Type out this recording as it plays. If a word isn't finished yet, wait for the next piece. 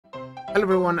Hello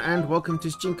everyone and welcome to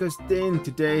Azjenco's Den.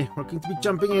 Today we're going to be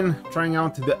jumping in, trying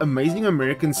out the Amazing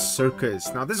American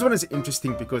Circus. Now this one is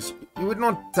interesting because you would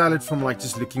not tell it from like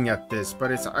just looking at this, but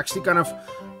it's actually kind of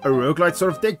a roguelite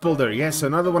sort of deck builder. Yes,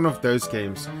 another one of those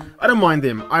games. I don't mind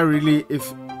them.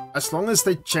 As long as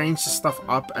they change the stuff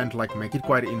up and like make it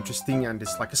quite interesting and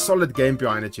it's like a solid game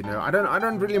behind it, you know. I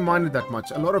don't really mind it that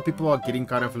much. A lot of people are getting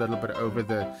kind of a little bit over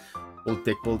the old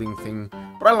deck building thing,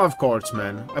 but I love cards,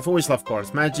 man. I've always loved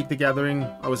cards. Magic the Gathering,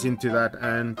 I was into that,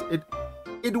 and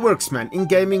it works, man. In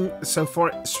gaming so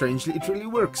far, strangely, it really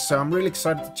works. So I'm really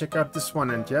excited to check out this one,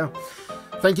 and yeah,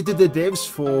 thank you to the devs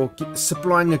for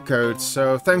supplying a code.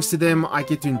 So thanks to them, I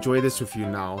get to enjoy this with you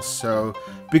now. So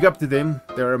big up to them.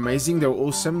 They're amazing. They're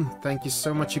awesome. Thank you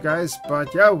so much, you guys.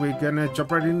 But yeah, we're gonna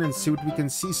jump right in and see what we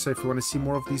can see. So if you want to see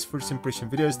more of these first impression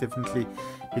videos, definitely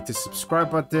hit the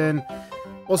subscribe button.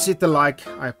 Also hit the like,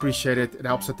 I appreciate it. It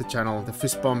helps out the channel. The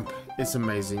fist bump is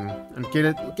amazing. And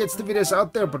it gets the videos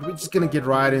out there, but we're just gonna get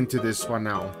right into this one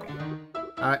now.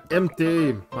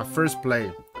 Empty, my first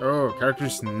play. Oh,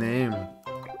 character's name.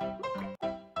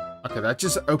 Okay, that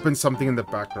just opened something in the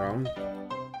background.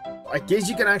 I guess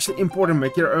you can actually import and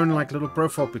make your own like little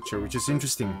profile picture, which is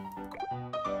interesting.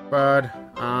 But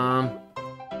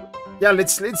yeah,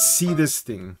 let's see this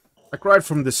thing. Like right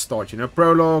from the start, you know,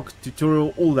 prologue,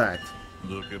 tutorial, all that.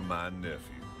 Look at my nephew,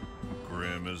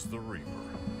 grim as the Reaper.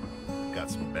 Got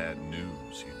some bad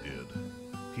news, he did.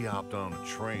 He hopped on a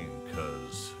train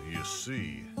cause, you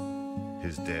see,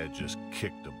 his dad just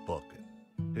kicked a bucket.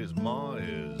 His ma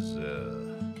is,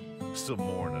 still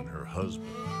mourning her husband,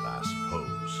 I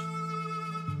suppose.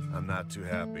 I'm not too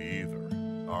happy either.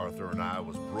 Arthur and I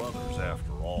was brothers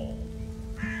after all.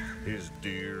 His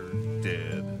dear,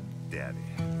 dead daddy.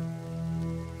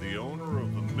 The owner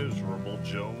of the miserable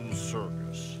Jones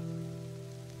Circus.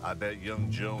 I bet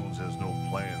young Jones has no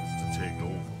plans to take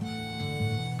over.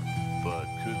 But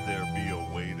could there be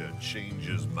a way to change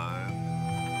his mind?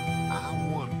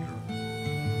 I wonder.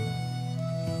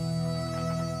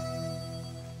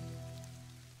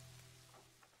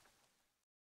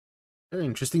 Very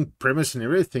interesting premise and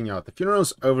everything out. The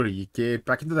funeral's over, you get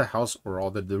back into the house, or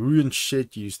rather the ruined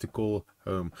shit you used to call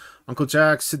home. Uncle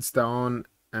Jack sits down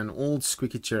an old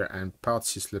squeaky chair and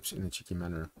pouts his lips in a cheeky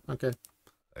manner. Okay.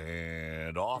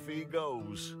 And off he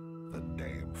goes. The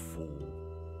damn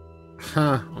fool.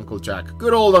 Huh, Uncle Jack.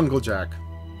 Good old Uncle Jack.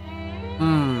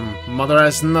 Mother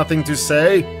has nothing to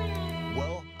say.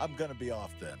 Well, I'm gonna be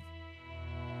off then.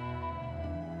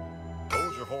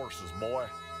 Hold your horses, boy.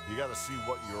 You gotta see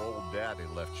what your old daddy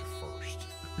left you first.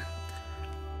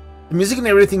 The music and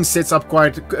everything sets it up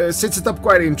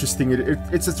quite interesting.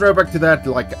 It's a throwback to that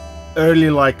like early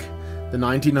like the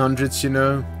 1900s, you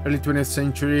know, early 20th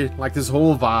century, like this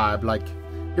whole vibe, like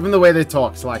even the way they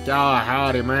talk, it's like, ah,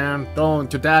 howdy man,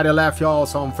 don't your daddy left y'all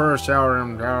some first shower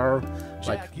and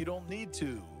like, Jack, you don't need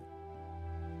to.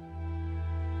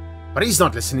 But he's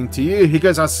not listening to you. He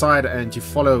goes outside and you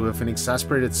follow with an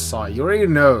exasperated sigh. You already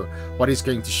know what he's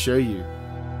going to show you.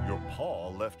 Your pa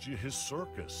left you his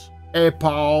circus. Hey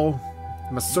Paul,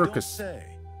 my circus. Don't say.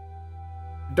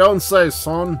 Don't say,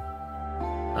 son.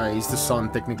 He's the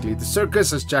son, technically. The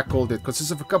circus, as Jack called it,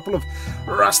 consists of a couple of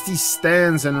rusty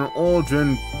stands and an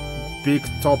old-run big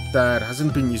top that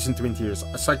hasn't been used in 20 years.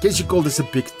 So I guess you call this a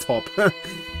big top.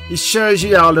 It shows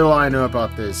you how little I know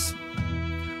about this.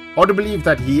 Hard to believe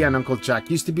that he and Uncle Jack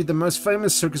used to be the most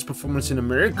famous circus performers in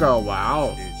America.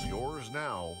 Wow. It's yours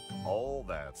now, all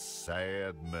that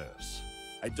sad mess.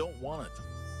 I don't want it.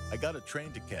 I got a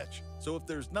train to catch, so if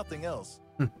there's nothing else...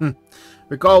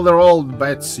 We call their old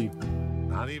Betsy.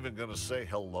 Not even gonna say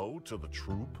hello to the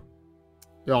troupe?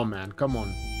 Yo, man, come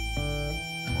on.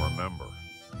 Remember,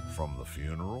 from the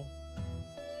funeral?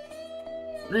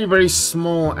 Three very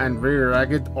small and very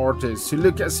ragged artists who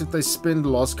look as if they spent the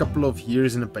last couple of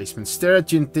years in a basement stare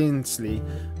at you intensely,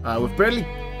 with barely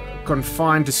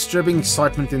confined, disturbing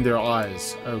excitement in their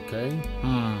eyes. Okay.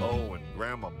 Oh, and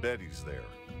Grandma Betty's there.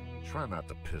 Try not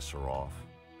to piss her off.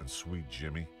 And sweet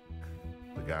Jimmy,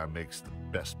 the guy makes the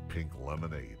best pink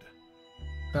lemonade.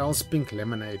 Hell's pink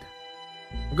lemonade.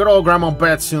 Good old Grandma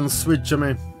Betsy and sweet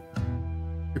Jimmy.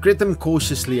 You greet them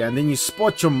cautiously and then you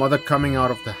spot your mother coming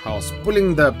out of the house,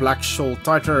 pulling the black shawl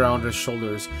tighter around her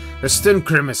shoulders. Her stern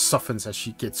grimace softens as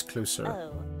she gets closer.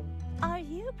 Oh, are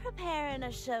you preparing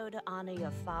a show to honor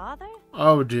your father?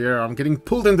 Oh dear, I'm getting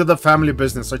pulled into the family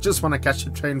business. I just want to catch a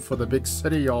train for the big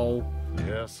city, y'all.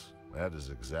 Yes, that is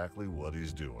exactly what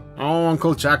he's doing. Oh,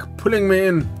 Uncle Jack, pulling me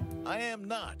in. I am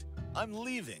not. I'm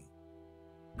leaving.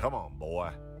 Come on,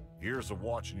 boy. Years of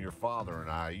watching your father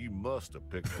and I, you must have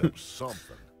picked up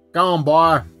something. Come on,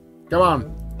 boy. Come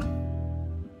on.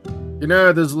 You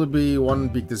know, this will be one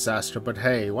big disaster, but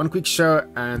hey, one quick show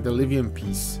and they'll leave you in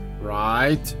peace,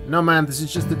 right? No man, this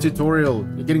is just a tutorial.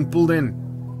 You're getting pulled in.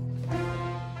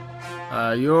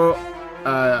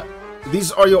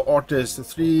 These are your artists. The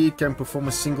 3 can perform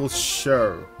a single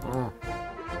show. Oh.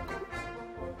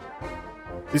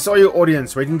 These are your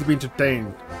audience waiting to be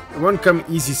entertained. It won't come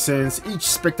easy since each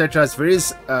spectator has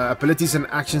various abilities and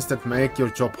actions that make your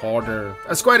job harder.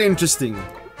 That's quite interesting.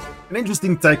 An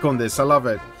interesting take on this. I love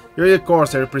it. Here are your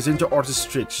cards. They represent your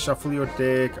artist tricks. Shuffle your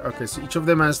deck. Okay, so each of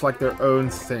them has like their own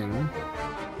thing.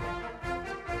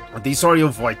 These are your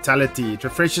vitality. It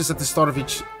refreshes at the start of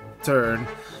each turn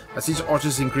as each artist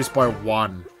is increased by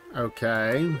 1.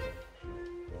 Okay.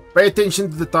 Pay attention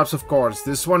to the types of cards.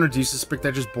 This one reduces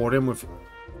spectators' boredom with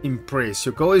impress.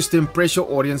 Your goal is to impress your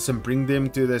audience and bring them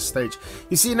to the stage.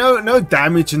 You see, no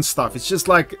damage and stuff. It's just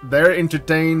like they're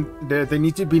entertained. They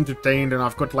need to be entertained, and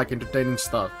I've got like entertaining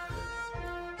stuff.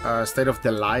 State of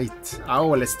delight. Oh,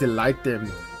 let's delight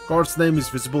them. Card's name is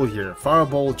visible here.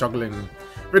 Fireball juggling.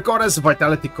 Record has a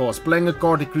vitality cost. Playing a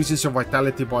card decreases your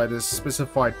vitality by the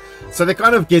specified. So they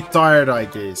kind of get tired, I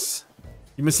guess.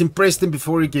 You must impress them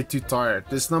before you get too tired.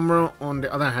 This number, on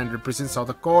the other hand, represents how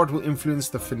the card will influence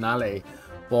the finale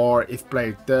bar if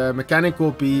played. The mechanic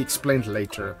will be explained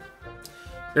later.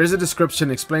 Here is a description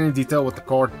explaining in detail what the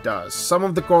card does. Some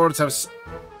of the cards have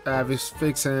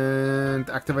fixed and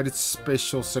activated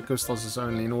special circumstances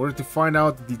only. In order to find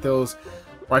out the details,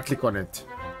 right click on it.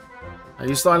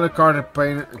 You style a card and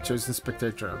pay a chosen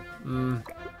spectator.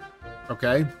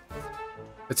 Okay.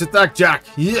 Let's attack Jack.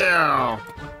 Yeah!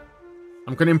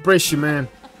 I'm gonna impress you, man.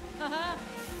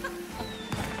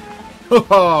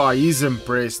 Oh, he's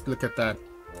impressed. Look at that.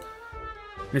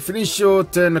 When you finish your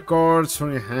turn, the cards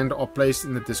from your hand are placed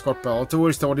in the discard pile.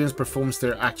 Afterwards, the audience performs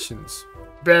their actions.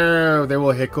 Boo! They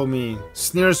will heckle me.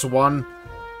 Sneers 1.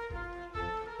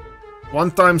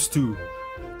 1 times 2.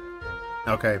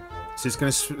 Okay. So he's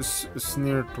gonna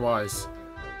sneer twice.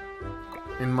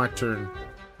 In my turn.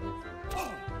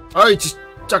 Oh, he just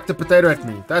chucked the potato at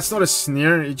me. That's not a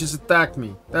sneer. He just attacked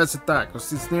me. That's attack. Because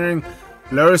sneering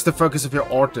lowers the focus of your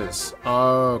artist.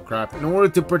 Oh, crap. In order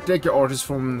to protect your artist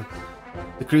from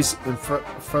decrease in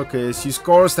focus, use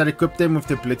cards that equip them with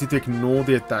the ability to ignore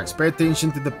the attacks. Pay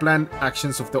attention to the planned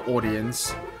actions of the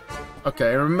audience.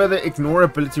 Okay, remember the ignore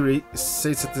ability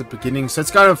resets at the beginning. So it's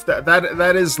kind of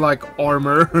that is like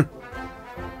armor.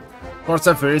 Cards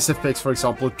have various effects. For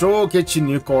example, draw gets you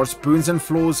new cards. Boons and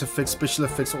flaws affect special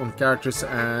effects on characters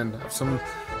and have some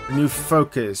new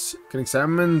focus. You can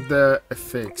examine the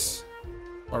effects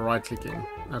by right clicking.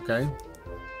 Okay.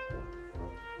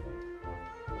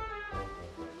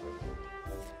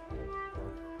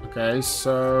 Okay,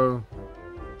 so...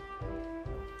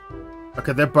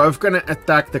 Okay, they're both gonna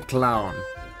attack the clown.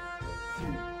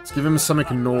 Let's give him some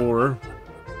ignore.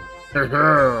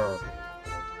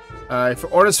 If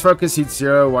artist's focus hits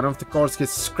 0, one of the cards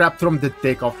gets scrapped from the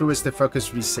deck. Afterwards, the focus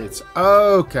resets.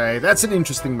 Okay, that's an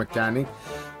interesting mechanic.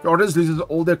 If the artist loses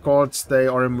all their cards, they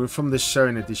are removed from the show.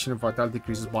 In addition, vitality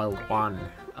decreases by 1.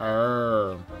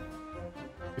 Oh.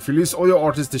 If you lose all your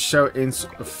artists, the show ends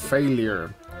a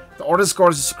failure. The artist's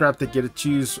cards are scrapped, they get to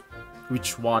choose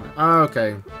which one.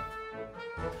 Okay.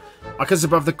 Icons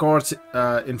above the cards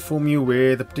inform you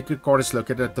where the particular card is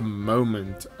located at the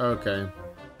moment. Okay.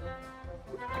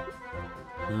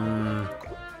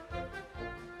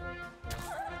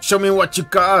 Show me what you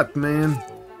got, man.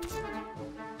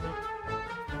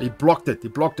 He blocked it. He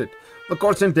blocked it. The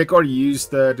cards in deck are used.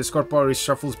 The discard pile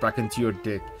reshuffles back into your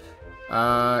deck.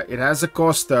 It has a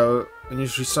cost though. When you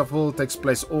reshuffle takes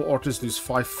place, all artists lose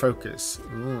 5 focus.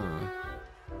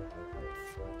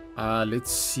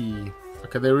 Let's see.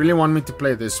 Okay, they really want me to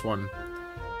play this one.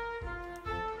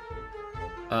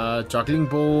 Juggling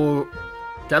ball.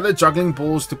 Gather juggling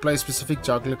balls to play specific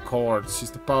juggler cards.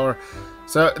 Use the power.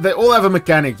 So they all have a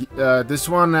mechanic. This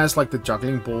one has like the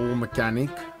juggling ball mechanic.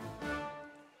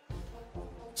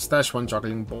 Stash 1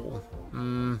 juggling ball.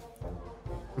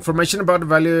 Information about the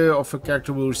value of a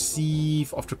character will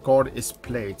receive after card is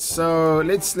played. So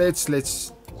let's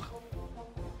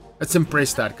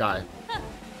impress that guy.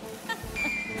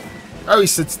 Oh, he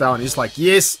sits down. He's like,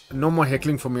 yes, no more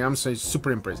heckling for me. I'm so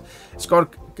super impressed. This card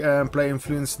can play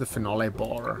influence the finale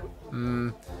bar.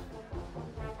 The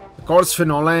card's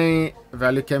finale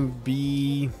value can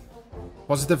be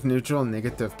positive, neutral,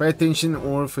 negative. Pay attention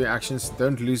or for your actions.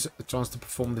 Don't lose a chance to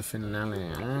perform the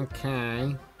finale.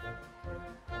 Okay.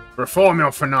 Perform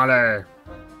your finale.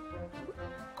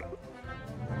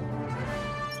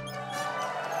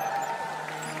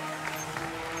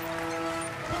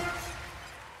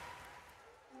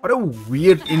 What a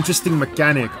weird, interesting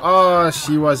mechanic. Oh,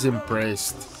 she was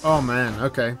impressed. Oh man,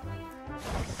 okay.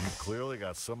 You clearly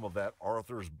got some of that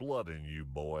Arthur's blood in you,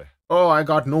 boy. Oh, I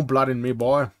got no blood in me,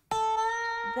 boy.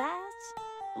 That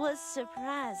was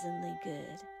surprisingly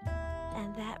good.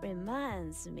 And that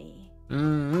reminds me.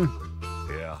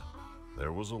 Yeah,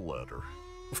 there was a letter.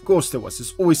 Of course there was.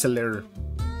 There's always a letter.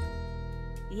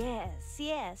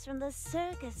 Yes, from the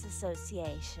Circus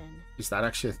Association. Is that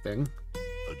actually a thing?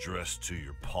 Addressed to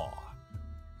your pa.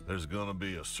 There's gonna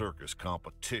be a circus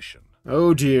competition.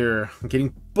 Oh dear, I'm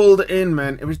getting pulled in,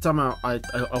 man. Every time I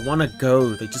want to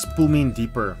go, they just pull me in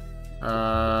deeper.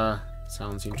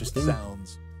 Sounds interesting.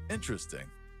 Sounds interesting.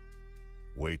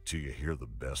 Wait till you hear the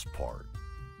best part.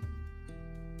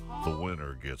 The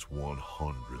winner gets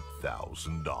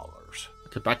 $100,000.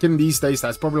 Okay, back in these days,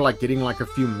 that's probably like getting like a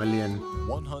few million.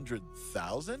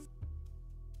 100,000?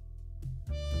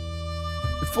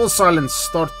 Before silence,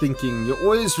 start thinking. You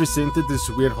always resented this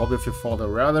weird hobby of your father.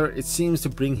 Rather, it seems to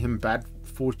bring him bad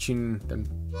fortune than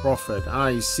profit. Ah,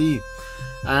 you see.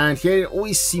 And he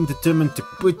always seemed determined to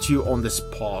put you on this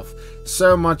path.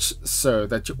 So much so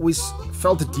that you always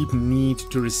felt a deep need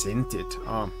to resent it.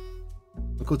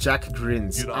 Uncle Jack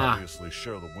grins. You'd obviously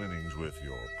share the winnings with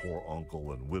your poor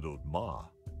uncle and widowed ma,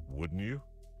 wouldn't you?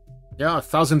 Yeah,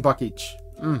 $1,000 each.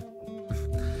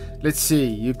 Let's see,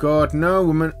 you got no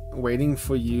woman waiting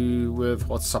for you with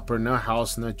hot supper, no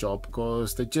house, no job,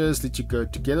 because they just let you go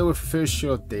together with a fair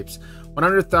share of debts.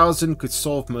 100,000 could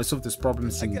solve most of these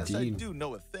problems indeed. I guess I do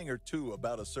know a thing or two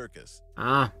about a circus.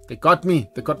 They got me.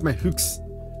 They got my hooks.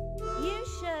 You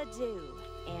sure do,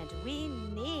 and we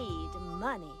need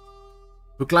money.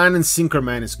 Hook, line, and sinker,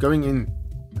 man, is going in.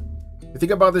 You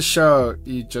think about the show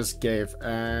you just gave,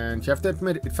 and you have to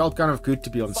admit, it felt kind of good to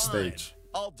be on stage.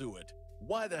 I'll do it.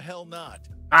 Why the hell not?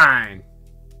 Fine.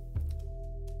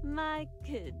 My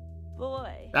good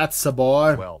boy. That's a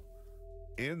boy. Well,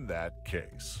 in that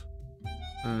case...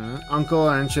 Uncle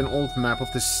hands you an old map of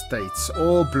the states,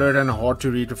 all blurred and hard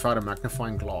to read without a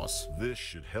magnifying glass. This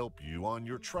should help you on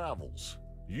your travels.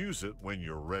 Use it when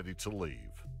you're ready to leave.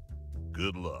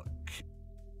 Good luck.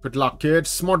 Good luck, kid.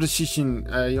 Smart decision.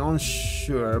 You're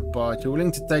unsure, but you're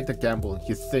willing to take the gamble,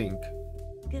 you think.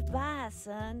 Goodbye,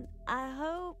 son. I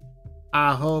hope.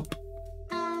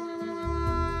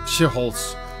 She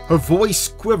halts. Her voice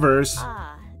quivers.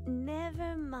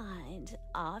 Never mind.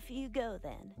 Off you go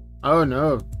then. Oh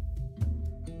no.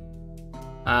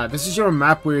 This is your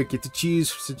map where you get to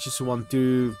choose such as you want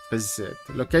to visit.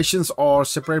 Locations are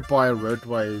separated by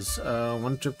roadways.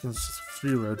 One trip consists of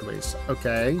 3 roadways.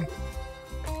 Okay.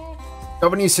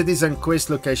 Cover new cities and quest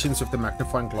locations with the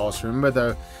magnifying glass. Remember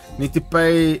though, you need to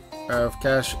pay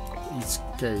cash each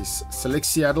case. Select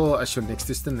Seattle as your next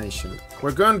destination.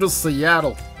 We're going to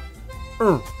Seattle.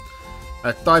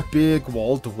 Type big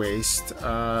Wild West.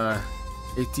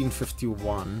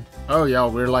 1851. Oh yeah,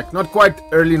 we're like not quite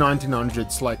early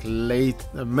 1900s, like late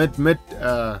mid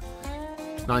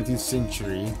 19th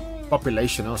century.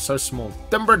 Population, oh so small.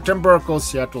 Timber calls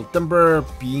Seattle. Timber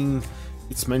being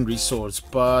its main resource,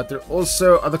 but there are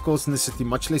also other calls in the city,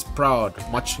 much less proud,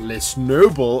 much less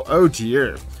noble. Oh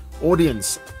dear.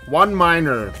 Audience, 1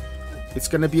 miner. It's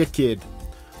gonna be a kid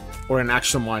or an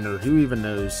actual miner, who even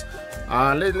knows.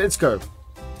 Let's go.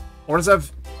 Orders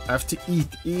have to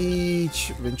eat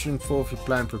each venturing for your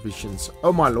planned provisions.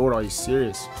 Oh my lord, are you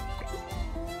serious?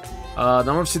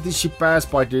 Number of cities she passed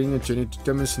by during the journey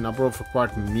determines the number of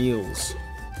required meals.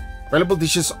 Available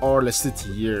dishes are listed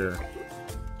here.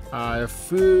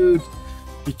 Food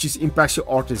which impacts your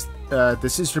artist.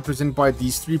 This is represented by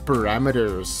these 3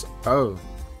 parameters. Oh.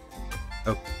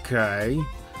 Okay.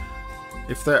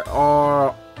 If they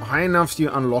are high enough, you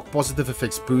unlock positive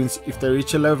effects boons. If they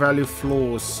reach a low value,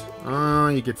 flaws.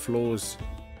 You get flaws.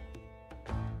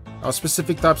 How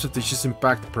specific types of dishes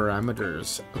impact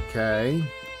parameters. Okay.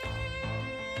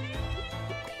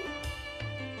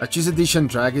 I choose a dish and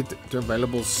drag it to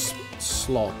available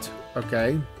slot.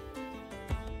 Okay.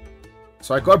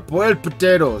 So I got boiled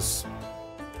potatoes.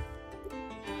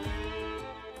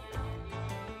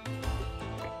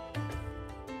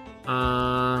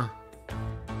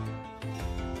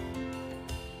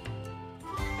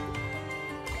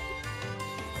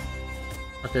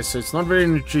 Okay, so it's not very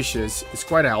nutritious. It's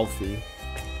quite healthy.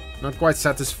 Not quite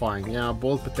satisfying. Yeah,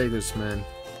 boiled potatoes, man.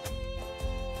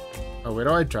 Oh, where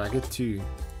do I drag it to?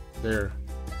 There.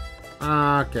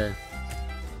 Okay.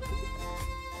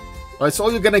 Well, it's all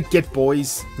you're gonna get,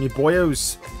 boys. Me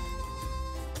boyos.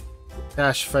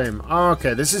 Cash fame.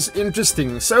 Okay, this is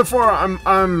interesting. So far, I'm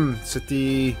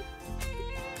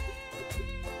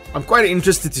quite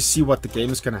interested to see what the game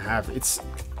is gonna have. It's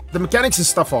the mechanics and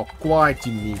stuff are quite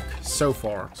unique so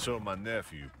far. So my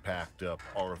nephew packed up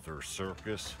Arthur's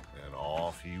circus and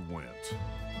off he went.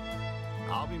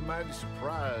 I'll be mighty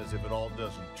surprised if it all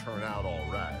doesn't turn out all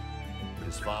right.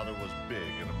 His father was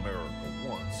big in America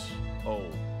once. Oh,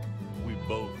 we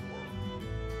both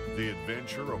were. The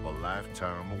adventure of a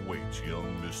lifetime awaits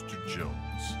young Mr.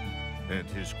 Jones and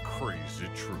his crazy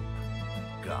troop.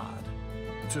 God,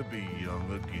 to be young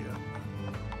again.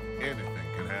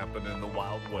 Anything can happen in the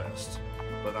Wild West,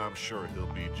 but I'm sure he'll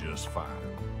be just fine.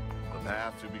 The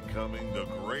path to becoming the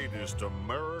greatest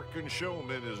American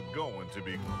showman is going to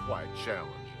be quite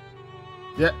challenging.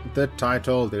 Yeah, the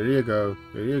title. There you go.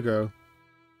 There you go.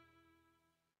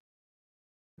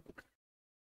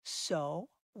 So,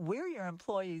 we're your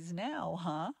employees now,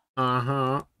 huh?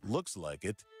 Uh-huh. Looks like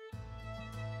it.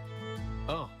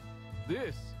 Oh,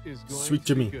 this is going Sweet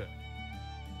to Jimmy. be good.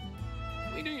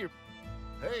 We knew your...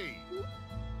 Hey,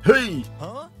 Hey!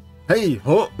 Huh? Hey!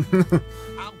 Oh!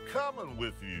 I'm coming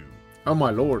with you. Oh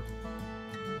my lord.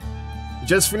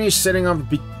 Just finished setting up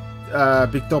the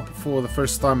big top for the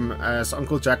first time as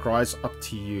Uncle Jack rides up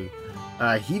to you.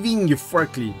 Heaving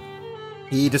euphorically,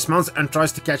 he dismounts and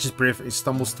tries to catch his breath and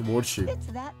stumbles towards you. It's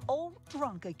that old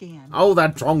drunk again. Oh,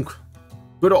 that drunk.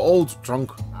 Good old drunk.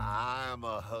 I'm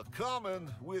coming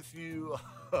with you.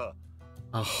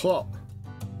 Aha.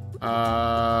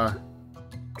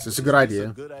 Is this a good idea?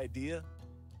 It's a good idea.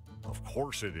 Of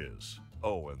course it is.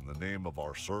 Oh, and the name of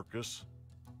our circus?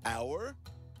 Our?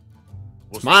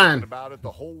 Was mine. thinking about it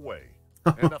the whole way.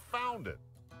 And I found it.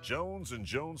 Jones and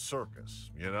Jones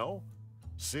Circus, you know?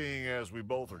 Seeing as we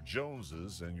both are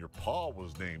Joneses and your pa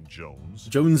was named Jones.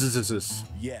 Joneses.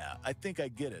 Yeah, I think I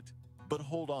get it. But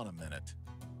hold on a minute.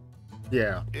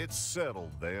 Yeah. It's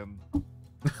settled then.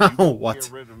 Oh, You won't what?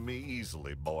 Get rid of me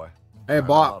easily, boy. Hey, I know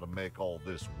boy. how to make all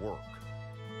this work.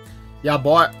 Yeah,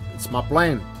 boy. It's my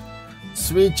plan.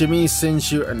 Sweet Jimmy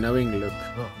sends you a knowing look.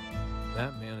 Oh,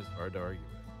 that man is hard to argue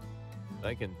with.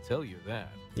 I can tell you that.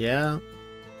 Yeah.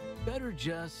 Better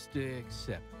just accept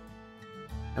it.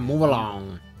 And move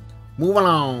along. Move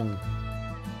along.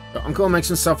 Your uncle makes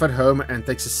himself at home and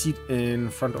takes a seat in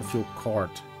front of your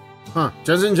cart. Huh.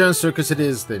 Jones and Jones Circus it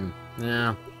is then.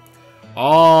 Yeah.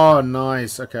 Oh,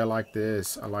 nice. Okay, I like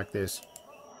this. I like this.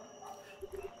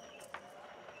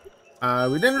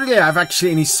 We didn't really have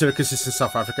actually any circuses in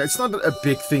South Africa. It's not a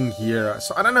big thing here.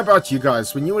 So I don't know about you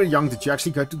guys. When you were young, did you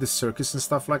actually go to the circus and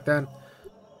stuff like that?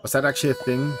 Was that actually a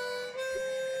thing?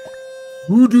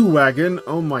 Voodoo wagon.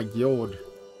 Oh my god.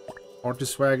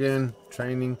 Artist wagon.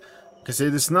 Training. Okay, so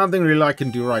there's nothing really I can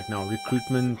do right now.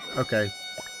 Recruitment. Okay.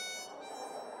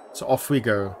 So off we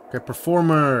go. Okay,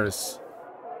 performers.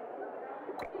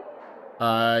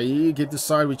 You get to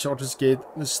decide which artists get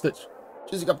listed.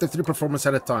 Choosing up to 3 performers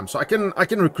at a time. So I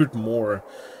can recruit more.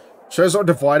 Shows are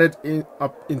divided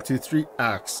up into 3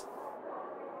 acts.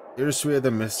 Here's where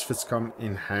the misfits come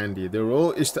in handy. The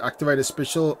role is to activate a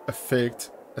special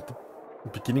effect at the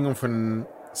beginning of an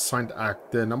assigned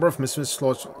act. The number of misfit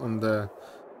slots on the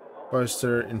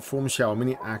poster informs you how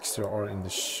many acts there are in the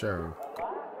show.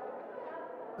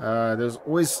 There's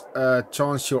always a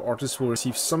chance your artist will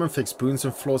receive some effects, boons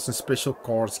and flaws, and special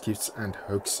cards, gifts, and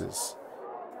hoaxes.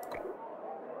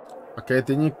 Okay,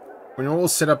 then when you're all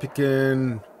set up, you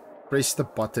can press the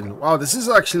button. Wow, this is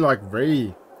actually like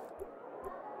very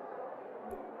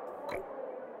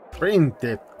in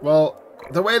depth. Well,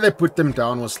 the way they put them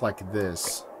down was like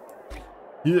this.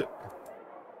 Yeah.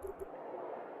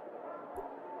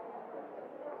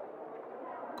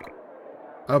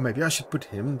 Oh, maybe I should put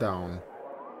him down.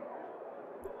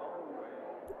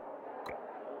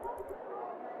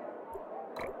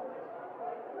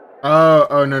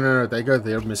 Oh, no, they go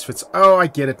there, misfits. Oh, I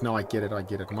get it now, I get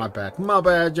it. My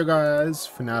bad, you guys.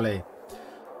 Finale.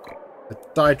 The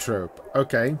tightrope.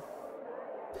 Okay.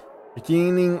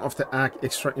 Beginning of the act,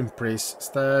 extra impress,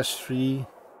 stash 3,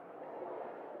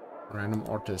 random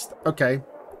artist. Okay.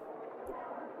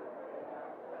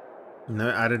 No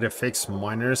added effects,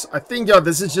 minors. I think, yeah,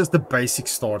 this is just the basic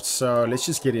start, so let's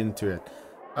just get into it.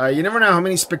 You never know how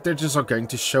many spectators are going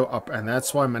to show up, and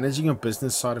that's why managing your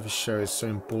business side of a show is so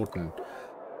important.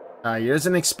 Here's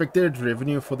an expected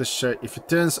revenue for the show. If it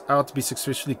turns out to be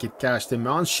successfully get cash, the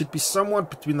amount should be somewhat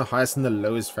between the highest and the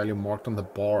lowest value marked on the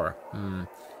bar.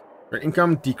 Your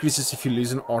income decreases if you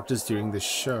lose an artist during the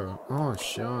show. Oh,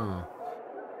 sure.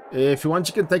 If you want,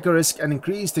 you can take a risk and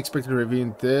increase the expected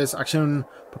revenue. This action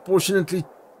proportionately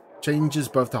changes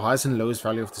both the highest and lowest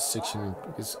value of the section.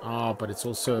 Because, but it's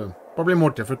also probably more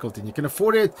difficult, and you can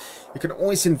afford it. You can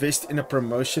always invest in a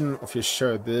promotion of your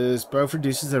show. This both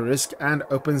reduces the risk and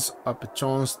opens up a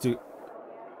chance to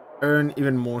earn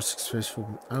even more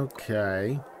successful.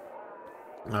 Okay.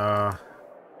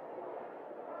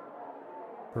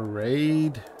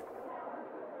 Parade.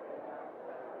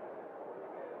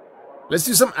 Let's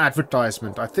do some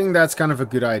advertisement. I think that's kind of a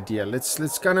good idea.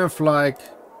 Let's kind of like...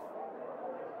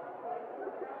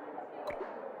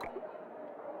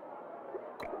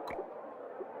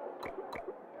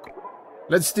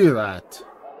 Let's do that.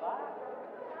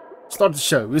 Start the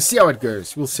show. We'll see how it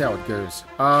goes. We'll see how it goes.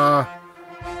 Oh,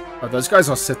 those guys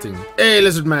are sitting. Hey,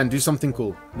 lizard man, do something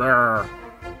cool. Brr.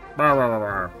 Brr, brr,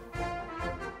 brr.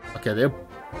 Okay, they're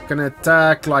gonna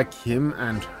attack like him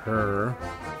and her.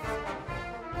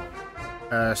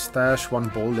 Stash one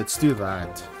ball. Let's do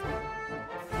that.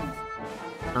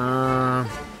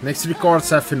 Next 3 cards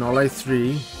have Finale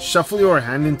 3. Shuffle your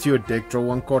hand into your deck. Draw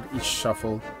 1 card each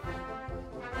shuffle.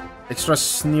 Extra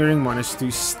sneering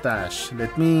 -2 stash.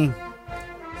 Let me...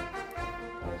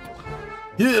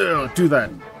 Yeah, do that.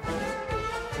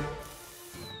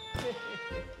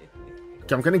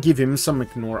 Okay, I'm gonna give him some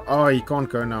ignore. Oh, he can't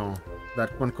go now.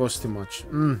 That one costs too much.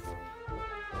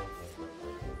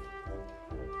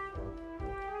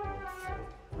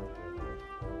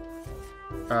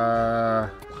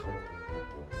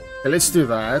 Okay, let's do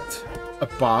that. A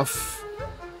buff.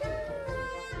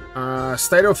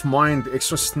 State of mind,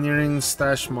 extra sneering,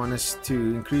 stash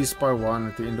 -2, increased by 1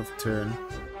 at the end of turn.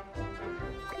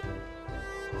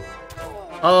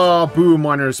 Oh, boo,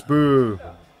 miners, boo.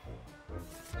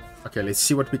 Okay, let's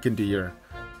see what we can do here.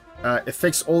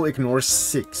 Effects all ignore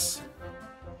 6.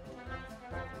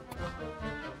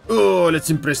 Oh, let's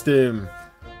impress them.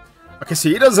 Okay, so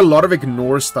he does a lot of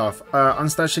ignore stuff.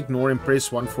 Unstash ignore,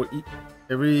 impress 1 for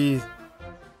every...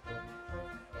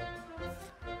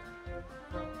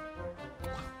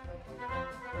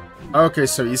 Okay,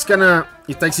 so he's gonna...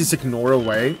 He takes his ignore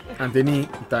away, and then he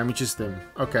damages them.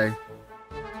 Okay.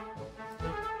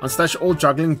 Unstash all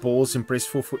juggling balls, impress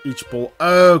 4 for each ball.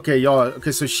 Okay, yeah.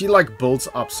 Okay, so she, like, builds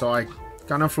up, so I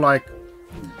kind of, like...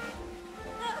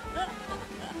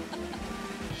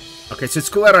 Okay, so it's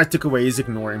cool that I took away his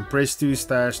ignore. Impress 2,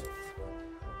 stashed...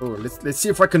 Oh, let's see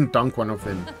if I can dunk one of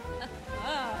them.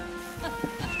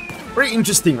 Very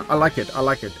interesting. I like it. I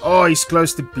like it. Oh, he's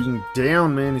close to being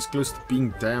down, man. He's close to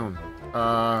being down.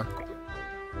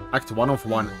 Act 1 of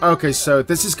 1. Okay, so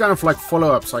this is kind of like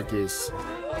follow-ups, I guess.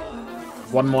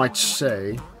 One might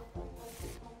say.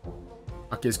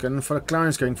 Okay, he's going for the clown.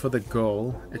 He's going for the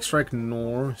goal. Extra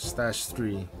ignore. Stash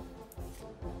 3.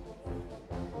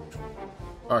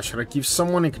 Oh, should I give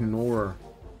someone ignore?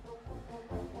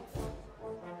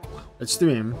 Let's do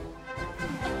him.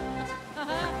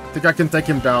 I think I can take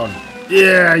him down.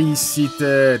 Yeah, he's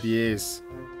seated. Yes.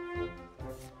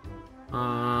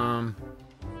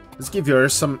 Let's give her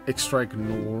some extra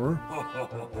ignore.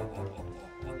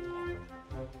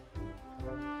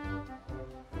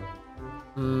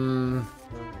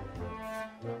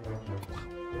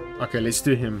 Okay, let's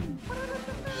do him.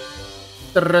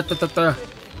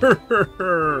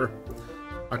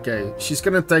 Okay, she's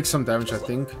gonna take some damage, I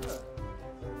think.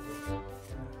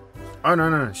 Oh,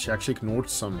 no, she actually ignored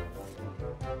some.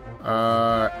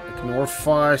 Ignore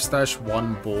 5, stash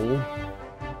 1 ball.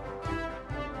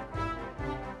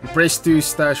 Press 2,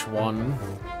 stash 1.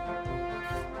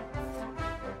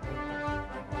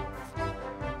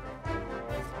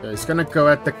 Okay, he's gonna go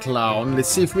at the clown. Let's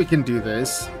see if we can do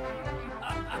this.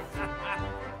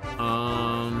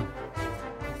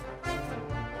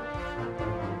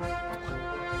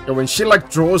 Yeah, when she like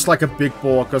draws like a big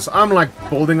ball, because I'm like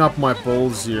building up my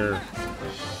balls here.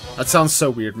 That sounds so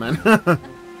weird, man.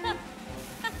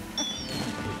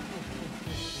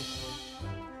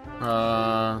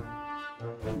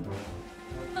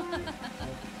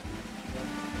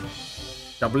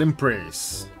 Double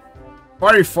impress.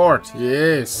 Fiery fart.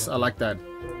 Yes, I like that.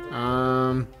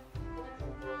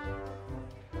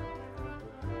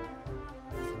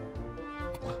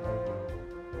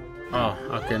 Oh,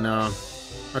 okay, no.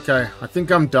 Okay, I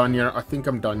think I'm done here. I think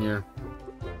I'm done here.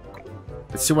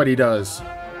 Let's see what he does.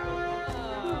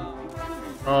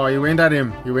 Oh, he went at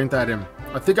him. He went at him.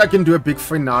 I think I can do a big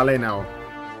finale now.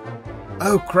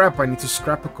 Oh, crap. I need to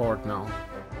scrap a card now.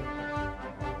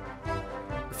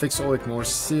 Fix all ignore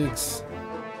 6.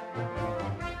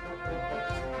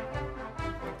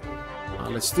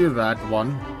 Let's do that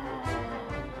one.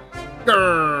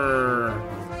 Grrr.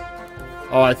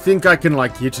 Oh, I think I can,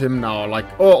 like, hit him now. Like,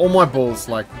 oh, all my balls,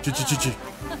 like,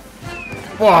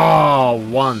 wow,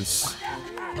 once.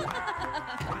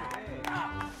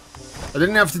 I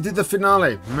didn't have to do the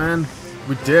finale, man.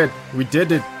 We did. We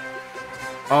did it.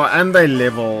 Oh, and they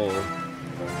level.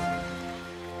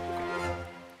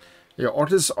 Your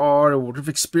artists are awarded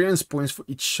experience points for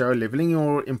each show. Leveling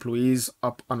your employees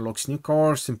up unlocks new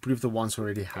cars to improve the ones you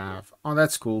already have. Oh,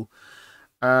 that's cool.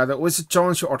 There was a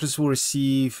chance your artists will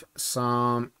receive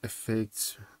some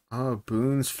effects. Oh,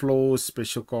 boons, flaws,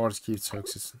 special cards, gifts,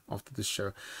 hoaxes after the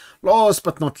show. Last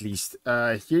but not least,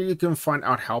 here you can find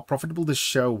out how profitable the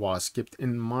show was. Kept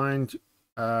in mind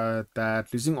that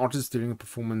losing artists during a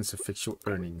performance affects your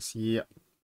earnings. Yeah.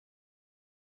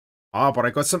 Ah, but I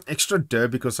got some extra dough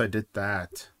because I did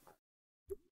that.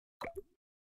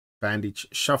 Bandage.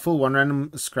 Shuffle one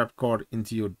random scrap card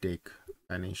into your deck.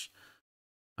 Vanish.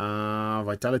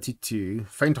 Vitality 2.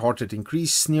 Faint-hearted.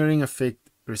 Increase sneering effect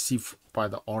received by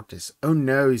the artist. Oh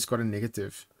no, he's got a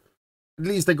negative. At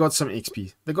least they got some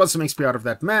XP. They got some XP out of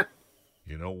that, man.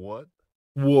 You know what?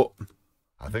 What?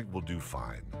 I think we'll do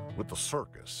fine. With the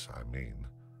circus, I mean.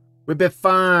 We'll be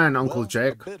fine, Uncle Well,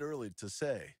 Jack. A bit early to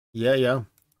say. Yeah.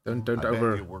 Don't I bet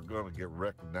over. you we're gonna get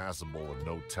recognizable in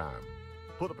no time.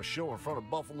 Put up a show in front of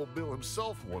Buffalo Bill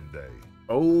himself one day.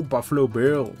 Oh, Buffalo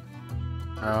Bill.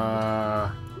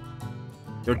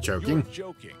 You're joking. You're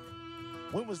joking.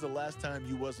 When was the last time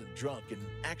you wasn't drunk and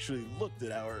actually looked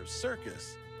at our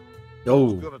circus?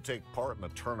 Oh. We're gonna take part in the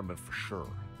tournament for sure.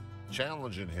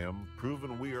 Challenging him,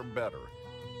 proving we are better.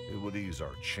 It would ease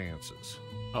our chances.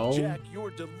 Oh. Jack, you're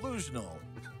delusional.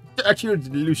 Jack, you're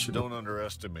delusional. Don't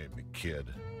underestimate me, kid.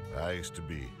 I used to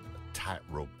be a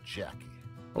tightrope Jackie.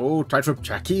 Oh, tightrope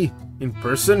Jackie in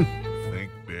person?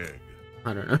 Think big.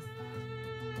 I don't know.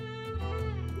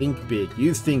 Think big.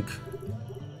 You think.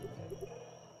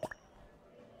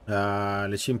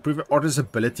 Let's improve your artist's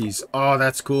abilities. Oh,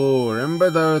 that's cool. Remember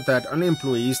though that only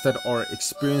employees that are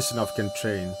experienced enough can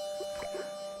train.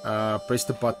 Press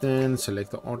the button,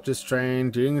 select the artist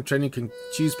train. During the training, you can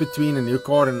choose between a new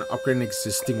card and upgrade an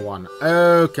existing one.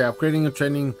 Okay, upgrading a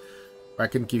training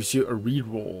bracket gives you a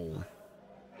reroll.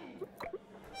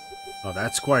 Oh,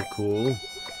 that's quite cool.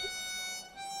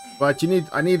 But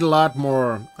I need a lot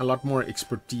more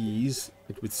expertise,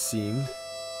 it would seem.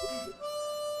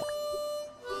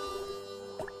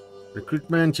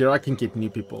 Recruitment, here I can get new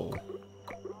people.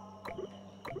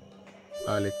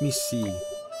 Let me see.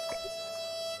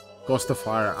 Cost of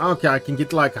hire. Okay, I can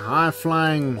get like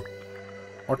high-flying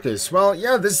artists. Well,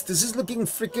 yeah, this is looking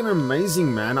freaking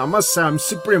amazing, man. I must say, I'm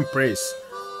super impressed.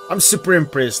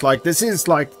 Like, this is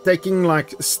like taking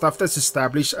like stuff that's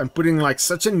established and putting like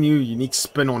such a new, unique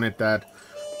spin on it that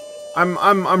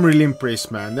I'm really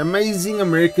impressed, man. The Amazing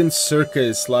American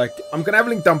Circus. Like, I'm gonna have a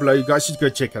link down below. You guys should go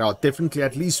check it out. Definitely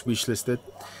at least wishlist it.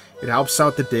 It helps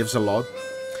out the devs a lot.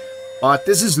 But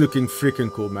this is looking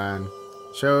freaking cool, man.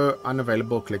 Show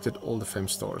unavailable. Collected all the fame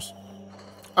stores.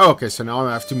 Oh, okay, so now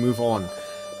I have to move on.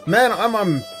 Man,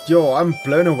 I'm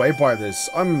blown away by this.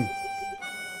 I'm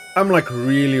like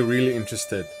really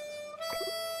interested.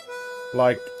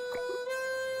 Like,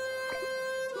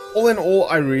 all in all,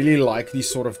 I really like these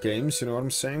sort of games, you know what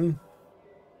I'm saying?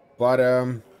 But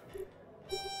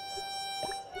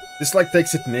this like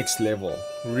takes it next level.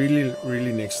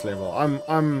 Really next level.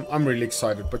 I'm really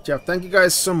excited. But yeah, thank you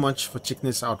guys so much for checking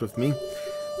this out with me.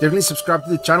 Definitely subscribe to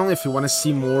the channel if you want to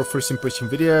see more first impression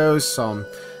videos, some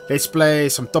let's play,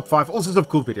 some top 5, all sorts of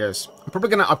cool videos. I'm probably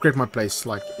gonna upgrade my place.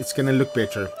 Like, it's gonna look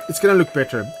better. It's gonna look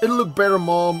better. It'll look better,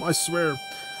 Mom, I swear.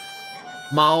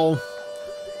 Mao.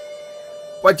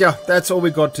 But yeah, that's all we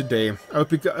got today. I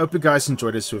hope you guys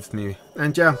enjoyed this with me.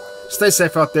 And yeah, stay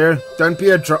safe out there. Don't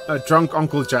be a drunk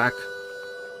Uncle Jack.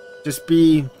 Just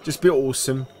be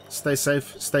awesome. Stay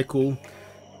safe, stay cool.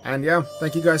 And yeah,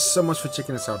 thank you guys so much for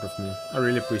checking this out with me. I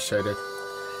really appreciate it.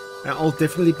 And I'll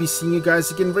definitely be seeing you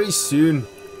guys again very soon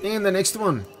in the next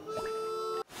one.